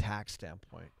 from a tax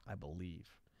standpoint, I believe.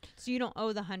 So you don't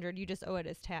owe the 100, you just owe it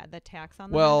as the tax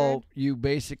on the 100? Well, you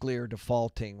basically are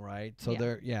defaulting, right? So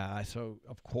Yeah. so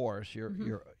of course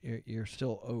you're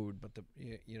still owed, but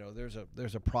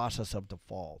there's a process of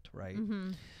default, right?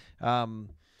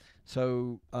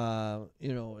 So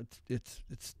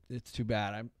it's too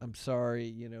bad. I'm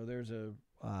sorry. There's a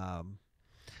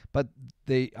but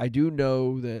I do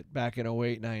know that back in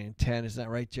 08, 9, and 10, isn't that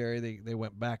right, Jerry? They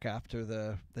went back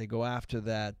after they go after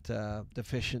that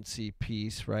deficiency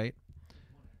piece, right?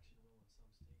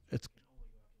 It's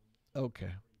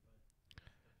okay.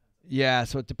 Yeah,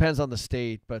 so it depends on the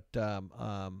state, but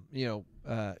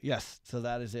yes. So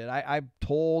that is it. I've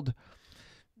told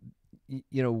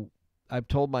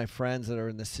my friends that are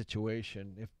in this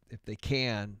situation, if they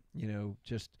can,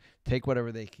 just take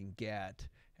whatever they can get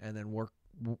and then work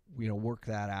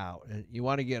that out. And you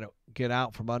want to get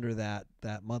out from under that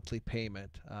monthly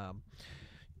payment. I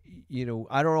don't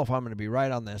know if I'm going to be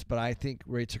right on this, but I think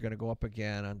rates are going to go up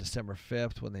again on December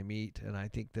 5th when they meet, and I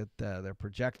think that they're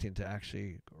projecting to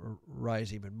actually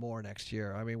rise even more next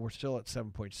year. I mean, we're still at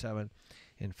 7.7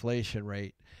 inflation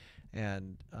rate,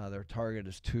 and their target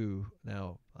is 2.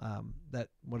 Now,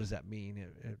 what does that mean?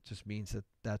 It just means that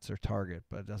that's their target,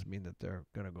 but it doesn't mean that they're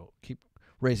going to keep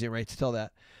raising rates till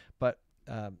that. But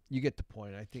you get the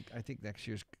point. I think next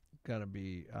year's going to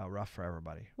be rough for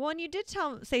everybody. Well, and you did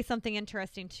say something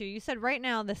interesting too. You said right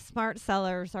now the smart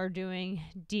sellers are doing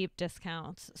deep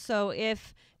discounts. So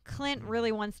if Clint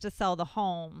really wants to sell the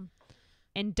home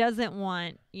and doesn't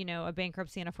want, a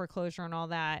bankruptcy and a foreclosure and all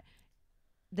that,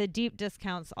 the deep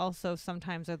discounts also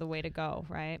sometimes are the way to go,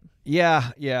 right?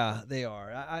 Yeah, they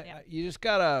are. You just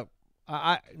gotta.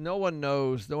 No one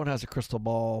knows. No one has a crystal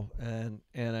ball, and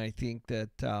I think that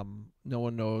no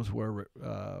one knows where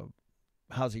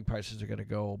housing prices are going to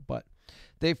go. But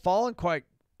they've fallen quite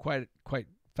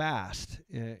fast,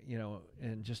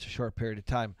 in just a short period of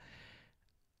time.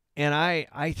 And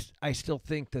I still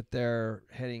think that they're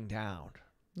heading down.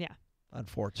 Yeah.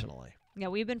 Unfortunately. Yeah,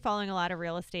 we've been following a lot of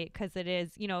real estate because it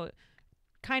is,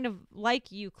 kind of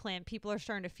like you, Clint, people are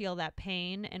starting to feel that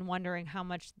pain and wondering how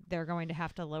much they're going to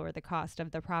have to lower the cost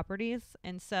of the properties.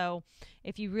 And so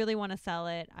if you really want to sell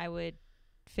it, I would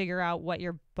figure out what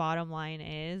your bottom line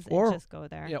is and just go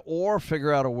there. Yeah, or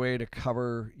figure out a way to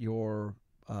cover your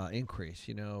increase,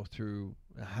 through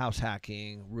house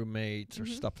hacking, roommates, or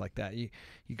stuff like that. You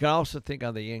can also think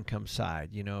on the income side,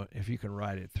 if you can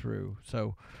ride it through.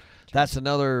 So that's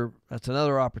another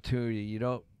opportunity. You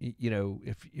don't,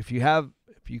 if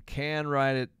you can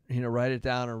write it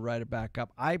down or write it back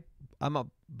up. I'm a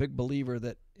big believer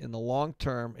that in the long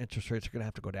term, interest rates are going to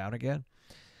have to go down again.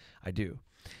 I do.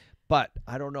 But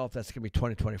I don't know if that's going to be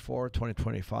 2024 or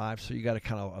 2025, so you got to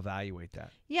kind of evaluate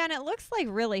that. Yeah, and it looks like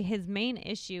really his main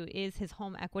issue is his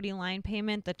home equity line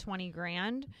payment, the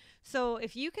 $20,000. So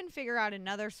if you can figure out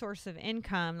another source of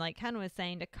income, like Ken was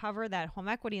saying, to cover that home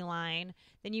equity line,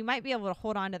 then you might be able to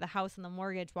hold on to the house and the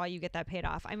mortgage while you get that paid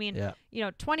off. I mean,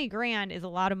 $20,000 is a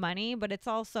lot of money, but it's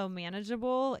also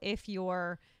manageable if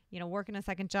you're, working a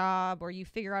second job or you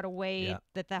figure out a way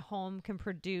that the home can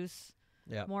produce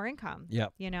more income.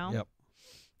 Yep.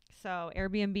 So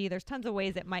Airbnb, there's tons of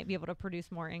ways it might be able to produce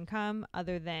more income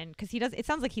other than, because it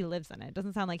sounds like he lives in it. It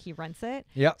doesn't sound like he rents it.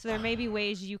 Yep. So there may be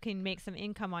ways you can make some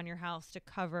income on your house to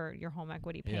cover your home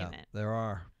equity payment. Yeah, there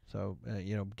are. So,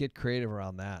 get creative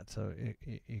around that. So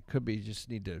it could be you just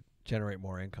need to generate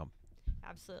more income.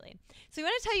 Absolutely. So we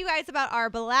want to tell you guys about our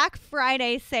Black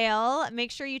Friday sale.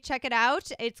 Make sure you check it out.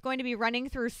 It's going to be running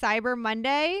through Cyber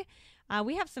Monday.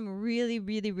 We have some really,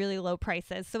 really, really low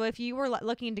prices. So if you were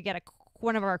looking to get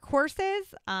one of our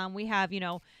courses, we have,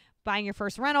 buying your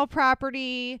first rental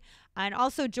property and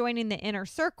also joining the Inner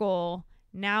Circle.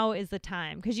 Now is the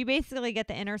time, because you basically get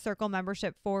the Inner Circle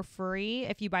membership for free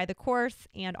if you buy the course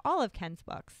and all of Ken's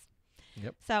books.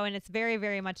 Yep. So, and it's very,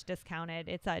 very much discounted.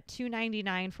 It's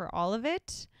 $299 for all of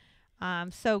it.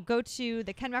 So go to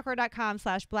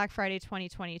thekenmcElroy.com/Black Friday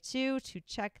 2022 to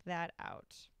check that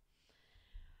out.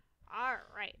 All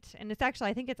right. And it's actually,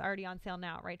 I think it's already on sale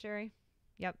now, right, Jerry?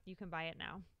 Yep, you can buy it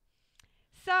now.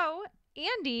 So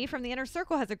Andy from the Inner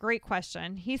Circle has a great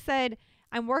question. He said,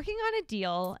 I'm working on a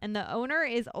deal and the owner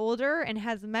is older and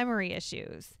has memory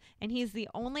issues, and he's the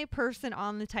only person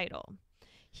on the title.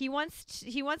 He wants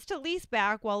to lease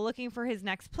back while looking for his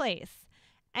next place.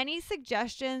 Any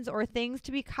suggestions or things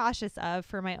to be cautious of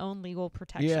for my own legal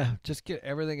protection? Yeah, just get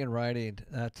everything in writing.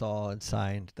 That's all, and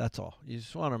signed. That's all. You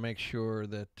just want to make sure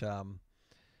that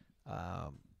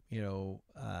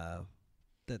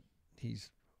that he's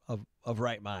of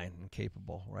right mind and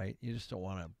capable. Right. You just don't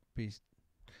want to be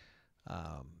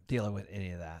dealing with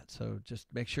any of that. So just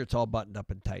make sure it's all buttoned up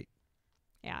and tight.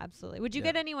 Yeah, absolutely. Would you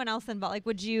get anyone else involved? Like,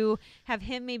 would you have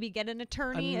him maybe get an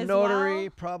attorney A as notary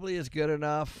well? probably is good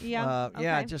enough. Yeah.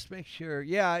 Yeah. Okay. Just make sure.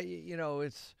 Yeah.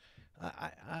 It's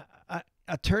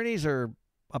attorneys are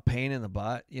a pain in the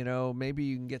butt. Maybe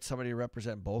you can get somebody to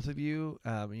represent both of you.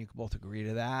 And you can both agree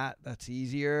to that. That's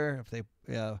easier if they.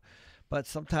 But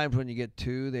sometimes when you get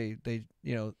two, they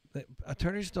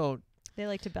attorneys don't. They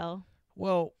like to bill.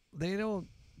 Well, they don't.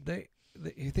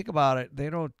 You think about it, they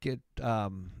don't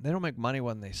make money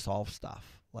when they solve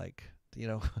stuff. Like,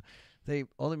 they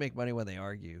only make money when they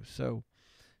argue. So,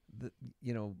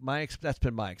 that's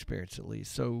been my experience at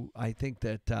least. So I think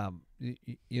that,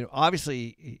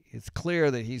 obviously it's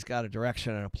clear that he's got a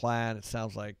direction and a plan. It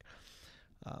sounds like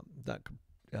not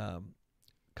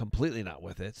completely not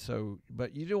with it. So,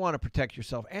 but you do want to protect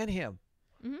yourself and him.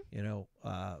 Mm-hmm.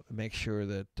 Make sure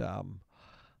that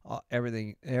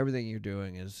everything you're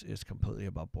doing is completely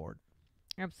above board.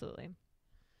 Absolutely.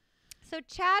 So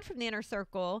Chad from the Inner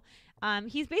Circle,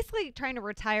 he's basically trying to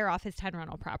retire off his 10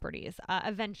 rental properties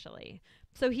eventually.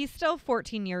 So he's still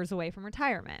 14 years away from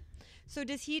retirement. So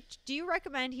do you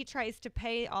recommend he tries to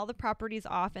pay all the properties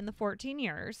off in the 14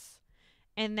 years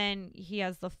and then he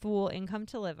has the full income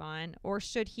to live on? Or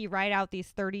should he ride out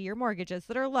these 30-year mortgages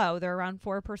that are low? They're around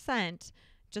 4%.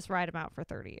 Just ride them out for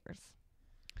 30 years.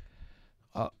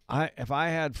 If I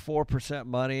had 4%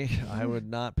 money, I would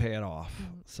not pay it off.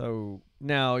 So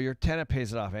now your tenant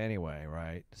pays it off anyway,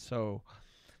 right? So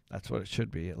that's what it should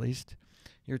be, at least.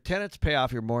 Your tenants pay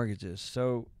off your mortgages.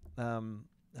 So that's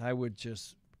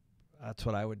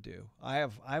what I would do. I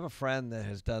have a friend that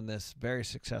has done this very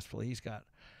successfully. He's got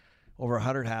over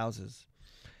 100 houses,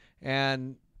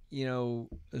 and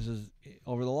this is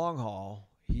over the long haul.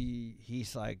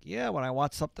 He's like, yeah, when I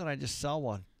want something, I just sell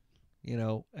one.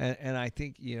 And I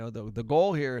think, the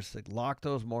goal here is to lock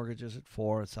those mortgages at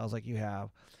 4. It sounds like you have,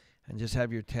 and just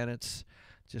have your tenants,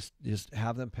 just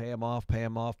have them pay them off over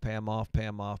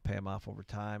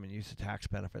time, and use the tax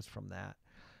benefits from that.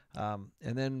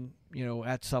 And then,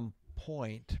 at some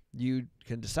point you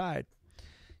can decide,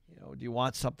 do you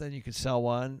want something? You can sell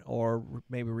one, or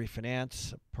maybe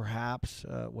refinance, perhaps,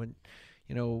 when,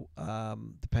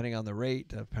 depending on the rate,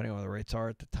 depending on what the rates are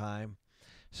at the time.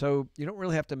 So you don't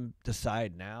really have to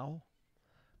decide now.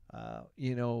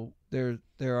 There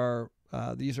are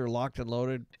these are locked and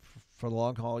loaded for the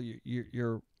long haul.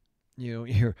 You're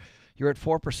at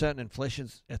 4% and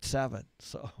inflation's at 7%,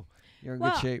 so you're in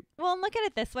good shape. Well, and look at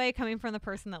it this way, coming from the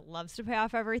person that loves to pay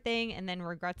off everything and then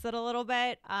regrets it a little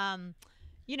bit.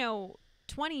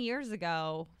 20 years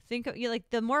ago, think of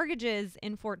the mortgages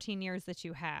in 14 years that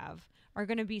you have are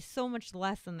going to be so much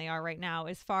less than they are right now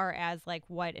as far as like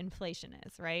what inflation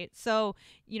is, right? So,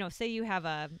 say you have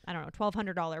a,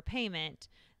 $1,200 payment,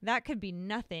 that could be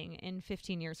nothing in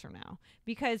 15 years from now,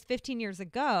 because 15 years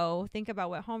ago, think about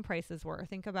what home prices were,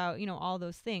 think about, all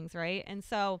those things, right? And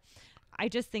so I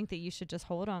just think that you should just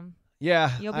hold them.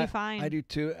 Yeah. You'll be fine. I do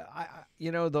too.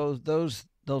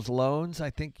 Those loans, I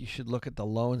think you should look at the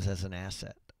loans as an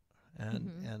asset.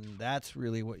 And that's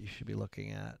really what you should be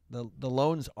looking at. The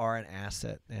loans are an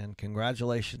asset, and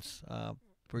congratulations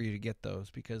for you to get those,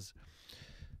 because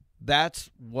that's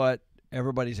what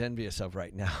everybody's envious of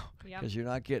right now, because you're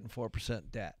not getting 4%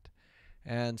 debt.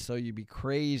 And so you'd be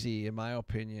crazy, in my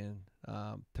opinion,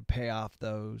 to pay off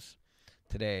those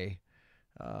today,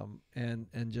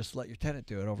 and just let your tenant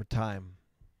do it over time.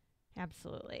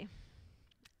 Absolutely.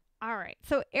 All right.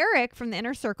 So Eric from the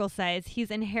Inner Circle says he's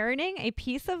inheriting a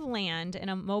piece of land in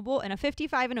a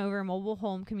 55 and over mobile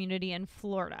home community in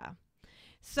Florida.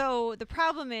 So the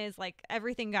problem is,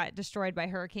 everything got destroyed by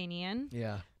Hurricane Ian.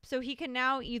 Yeah. So he can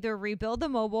now either rebuild the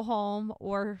mobile home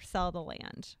or sell the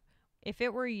land. If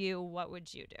it were you, what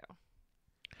would you do?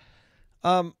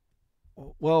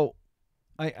 Well,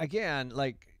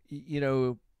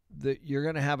 you're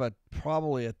going to have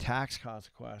probably a tax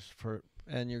consequence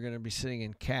and you're going to be sitting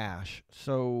in cash.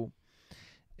 So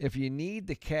if you need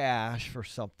the cash for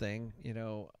something,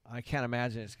 I can't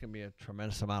imagine it's going to be a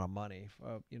tremendous amount of money.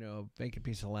 A vacant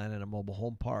piece of land in a mobile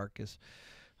home park is,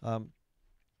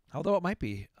 although it might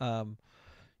be, I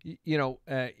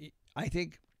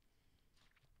think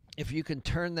if you can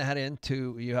turn that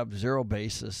into, you have zero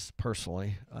basis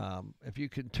personally. If you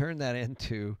can turn that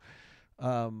into,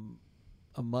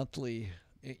 a monthly,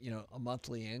 a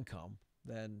monthly income,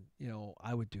 then,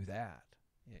 I would do that.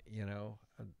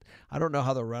 I don't know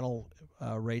how the rental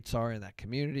rates are in that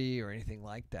community or anything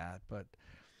like that, but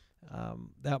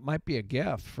that might be a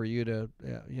gift for you to,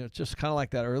 just kind of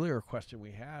like that earlier question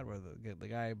we had where the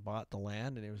guy bought the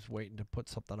land and he was waiting to put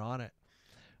something on it.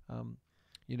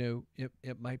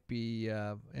 It might be,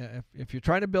 if you're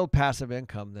trying to build passive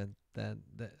income, then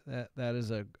that is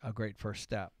a great first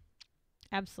step.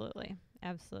 Absolutely.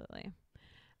 Absolutely.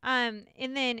 And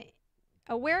then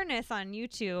awareness on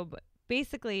YouTube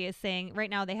basically is saying right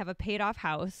now they have a paid off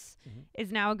house.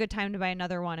 Is now a good time to buy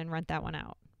another one and rent that one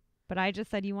out. But I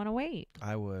just said, you want to wait.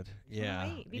 I would. Yeah.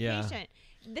 Wait. Be patient.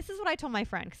 This is what I told my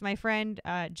friend, because my friend,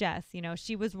 Jess,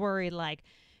 she was worried, like,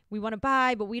 we want to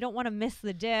buy, but we don't want to miss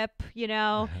the dip,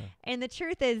 And the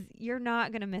truth is, you're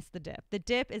not going to miss the dip. The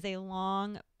dip is a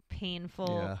long,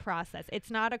 painful process.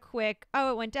 It's not a quick,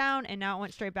 it went down and now it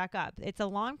went straight back up. It's a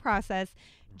long process.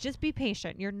 Just be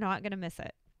patient. You're not going to miss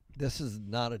it. This is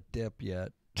not a dip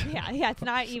yet. Yeah, it's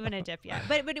not even a dip yet.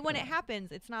 But when it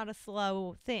happens, it's not a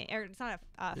slow thing, or it's not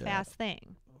a fast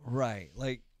thing. Right.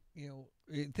 Like, you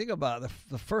think about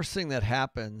the first thing that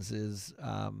happens is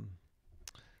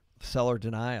seller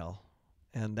denial.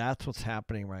 And that's what's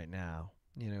happening right now.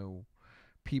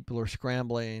 People are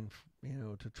scrambling,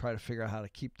 to try to figure out how to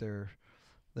keep their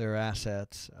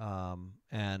assets.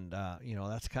 And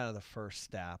that's kind of the first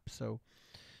step. So,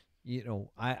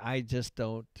 I just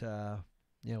don't,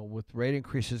 with rate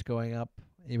increases going up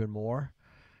even more,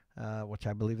 which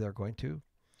I believe they're going to,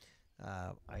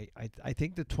 I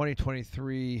think that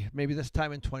 2023, maybe this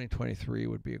time in 2023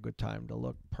 would be a good time to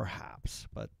look, perhaps.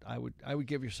 But I would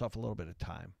give yourself a little bit of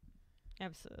time.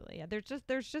 Absolutely, yeah.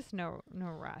 There's just no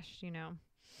rush,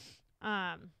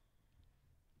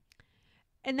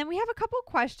 And then we have a couple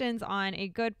questions on a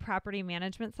good property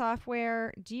management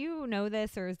software. Do you know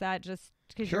this, or is that just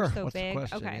because you're so What's big? The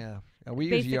question? Okay. Yeah. We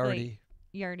use Yardi.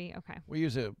 Yardi, okay. We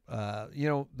use it.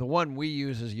 The one we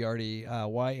use is Yardi,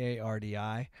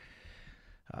 Yardi.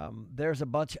 There's a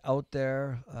bunch out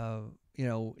there.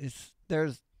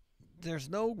 There's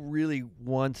no really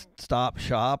one-stop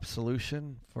shop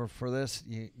solution for this.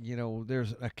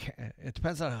 It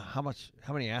depends on how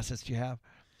many assets you have.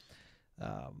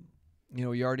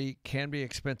 Yardi can be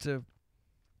expensive,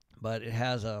 but it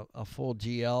has a full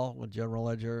GL with General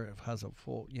Ledger. It has a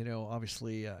full,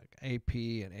 obviously AP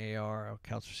and AR,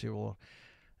 accounts receivable,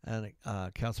 and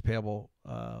accounts payable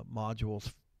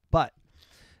modules. But,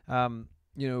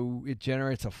 it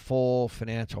generates a full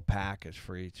financial package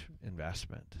for each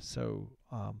investment. So,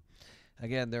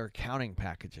 again, their accounting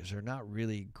packages are not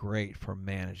really great for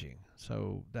managing.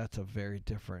 So that's a very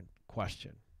different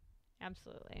question.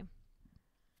 Absolutely.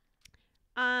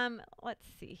 Let's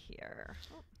see here.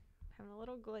 Having a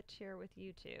little glitch here with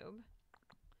YouTube.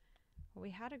 Well, we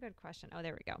had a good question. Oh,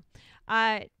 there we go.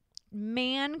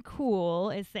 Man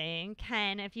Cool is saying,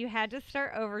 Ken, if you had to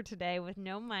start over today with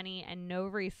no money and no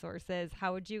resources,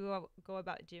 how would you go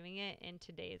about doing it in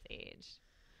today's age?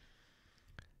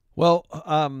 Well,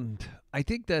 I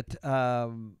think that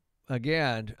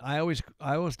again, I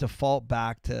always default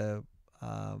back to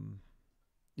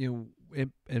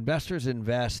investors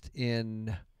invest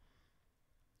in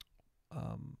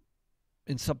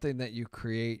something that you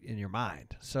create in your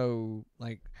mind. So,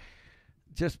 like,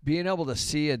 just being able to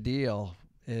see a deal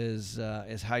is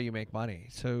how you make money.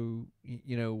 So,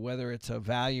 whether it's a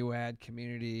value add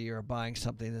community or buying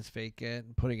something that's vacant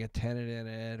and putting a tenant in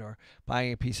it, or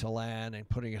buying a piece of land and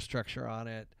putting a structure on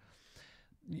it,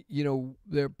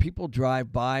 people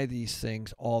drive by these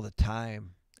things all the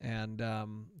time. And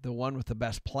the one with the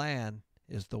best plan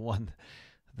is the one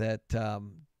that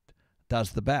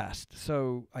does the best.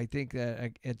 So I think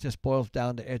that it just boils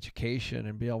down to education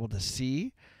and be able to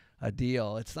see a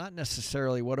deal. It's not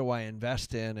necessarily what do I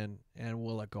invest in and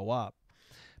will it go up?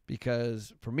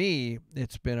 Because for me,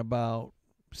 it's been about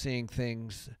seeing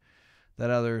things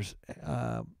that others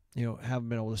haven't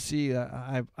been able to see.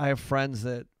 I have friends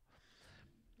that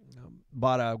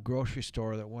bought a grocery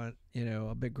store that went,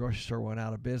 a big grocery store went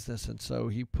out of business, and so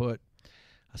he put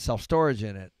a self-storage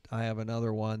in it. I have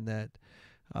another one that,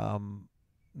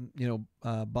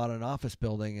 bought an office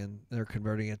building and they're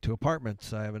converting it to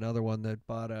apartments. I have another one that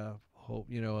bought a whole,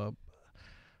 a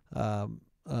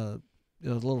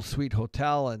little suite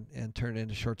hotel and turned it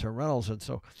into short-term rentals. And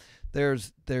so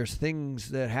there's things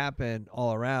that happen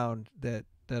all around that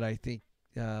I think,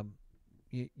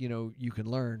 you can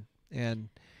learn. And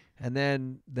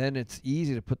then it's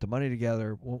easy to put the money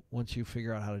together once you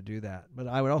figure out how to do that. But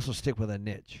I would also stick with a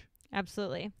niche.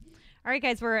 Absolutely. All right,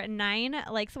 guys, we're 9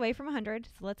 likes away from 100,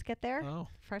 so let's get there. Oh.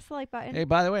 Press the like button. Hey,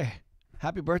 by the way,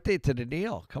 Happy birthday to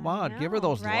Danille. Come I on, give her know,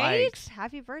 those right? likes.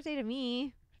 Happy birthday to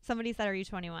me. Somebody said, "Are you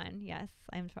 21?" Yes,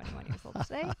 I'm 21 years old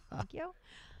today. Thank you.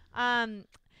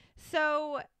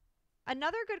 So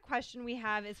another good question we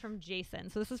have is from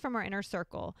Jason. So this is from our inner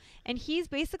circle. And he's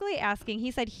basically asking, he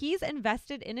said he's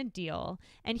invested in a deal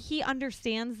and he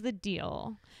understands the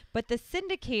deal, but the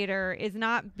syndicator is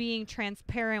not being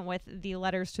transparent with the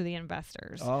letters to the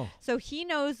investors. Oh, So he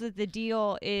knows that the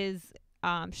deal is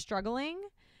struggling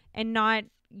and not,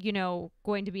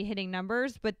 going to be hitting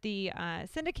numbers, but the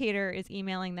syndicator is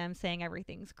emailing them saying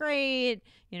everything's great.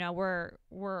 We're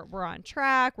on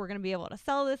track. We're going to be able to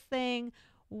sell this thing.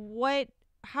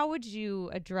 How would you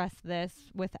address this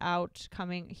without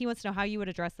coming? He wants to know how you would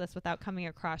address this without coming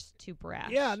across too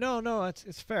brash. yeah, no,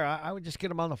 it's fair. I would just get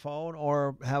them on the phone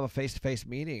or have a face-to-face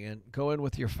meeting and go in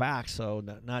with your facts, so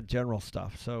not general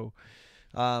stuff. So,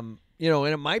 and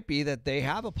it might be that they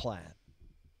have a plan,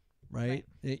 right?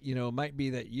 It might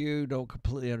be that you don't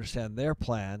completely understand their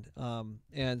plan.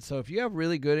 And so if you have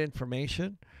really good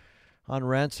information on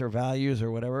rents or values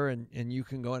or whatever, and you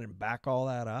can go in and back all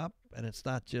that up, and it's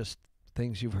not just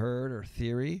things you've heard or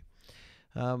theory,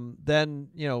 then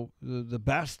the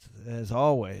best is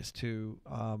always to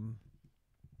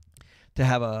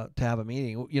have a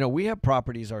meeting. We have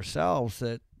properties ourselves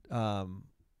that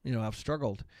have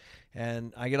struggled,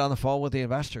 and I get on the phone with the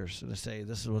investors and I say,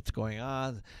 this is what's going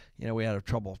on. We had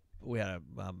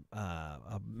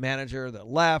a manager that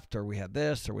left, or we had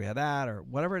this, or we had that, or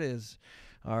whatever it is.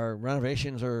 Our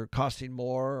renovations are costing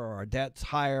more, or our debt's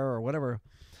higher, or whatever.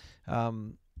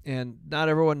 And not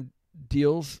everyone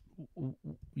deals,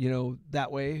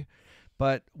 that way.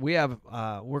 But we have,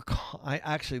 I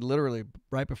actually literally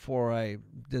right before I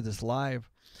did this live,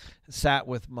 sat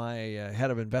with my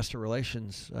head of investor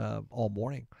relations all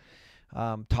morning,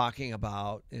 talking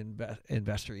about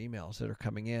investor emails that are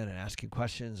coming in and asking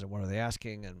questions and what are they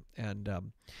asking, and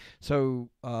so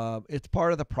it's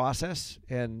part of the process.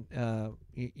 And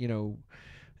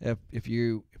if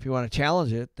you want to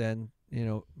challenge it, then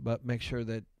but make sure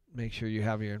you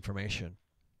have your information.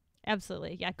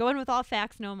 Absolutely. Yeah. Go in with all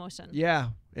facts, no emotion. Yeah,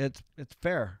 it's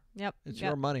fair. Yep. It's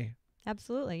your money.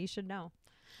 Absolutely. You should know.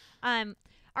 All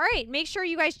right. Make sure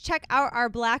you guys check out our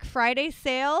Black Friday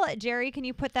sale. Jerry, can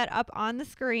you put that up on the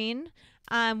screen?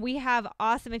 We have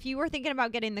awesome. If you were thinking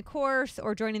about getting the course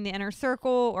or joining the inner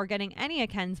circle or getting any of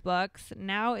Ken's books,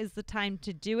 now is the time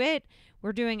to do it.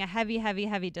 We're doing a heavy, heavy,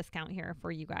 heavy discount here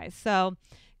for you guys. So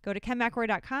go to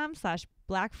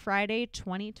kenmcelroy.com/Black Friday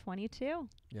 2022.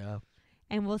 Yeah.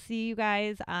 And we'll see you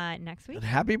guys next week. And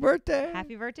happy birthday.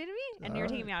 Happy birthday to me. And you're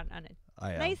taking me out on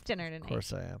a nice dinner tonight. Of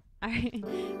course I am. All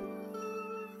right.